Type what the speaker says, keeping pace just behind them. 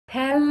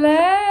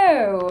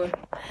Hello.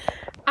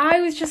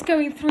 I was just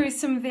going through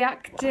some of the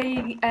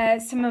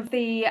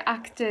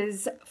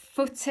actors'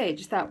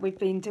 footage that we've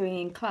been doing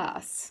in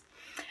class,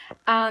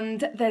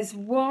 and there's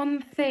one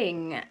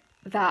thing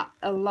that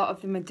a lot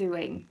of them are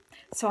doing.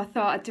 So I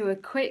thought I'd do a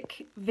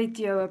quick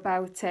video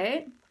about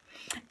it.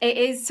 It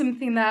is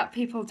something that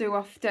people do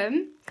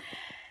often.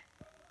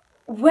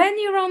 When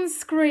you're on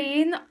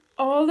screen,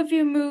 all of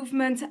your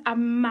movements are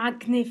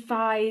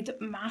magnified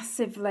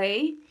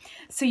massively.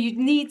 So you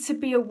need to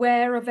be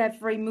aware of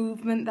every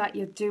movement that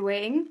you're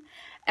doing.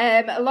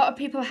 A lot of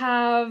people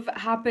have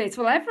habits.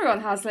 Well,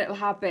 everyone has little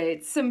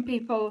habits. Some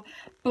people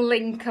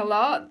blink a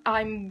lot.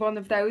 I'm one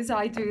of those.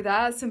 I do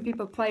that. Some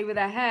people play with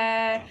their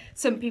hair.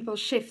 Some people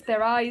shift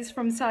their eyes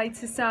from side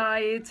to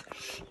side.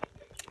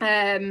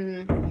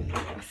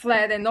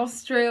 Flare their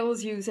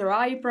nostrils, use their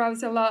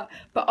eyebrows a lot,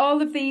 but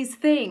all of these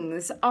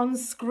things on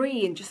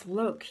screen just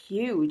look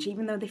huge,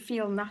 even though they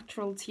feel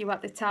natural to you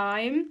at the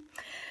time.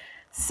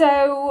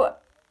 So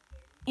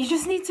you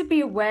just need to be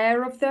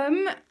aware of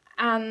them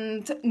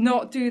and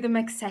not do them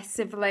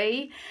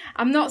excessively.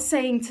 I'm not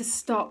saying to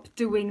stop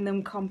doing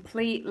them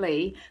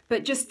completely,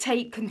 but just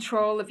take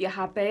control of your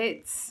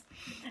habits,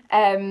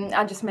 and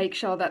just make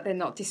sure that they're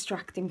not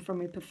distracting from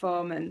your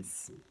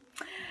performance.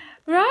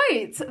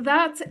 Right,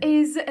 that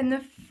is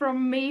enough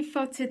from me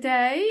for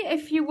today.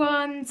 If you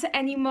want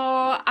any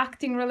more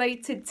acting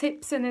related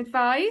tips and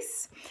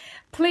advice,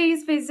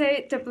 please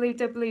visit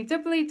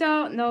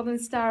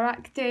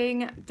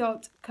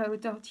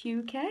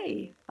www.northernstaracting.co.uk.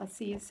 I'll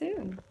see you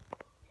soon.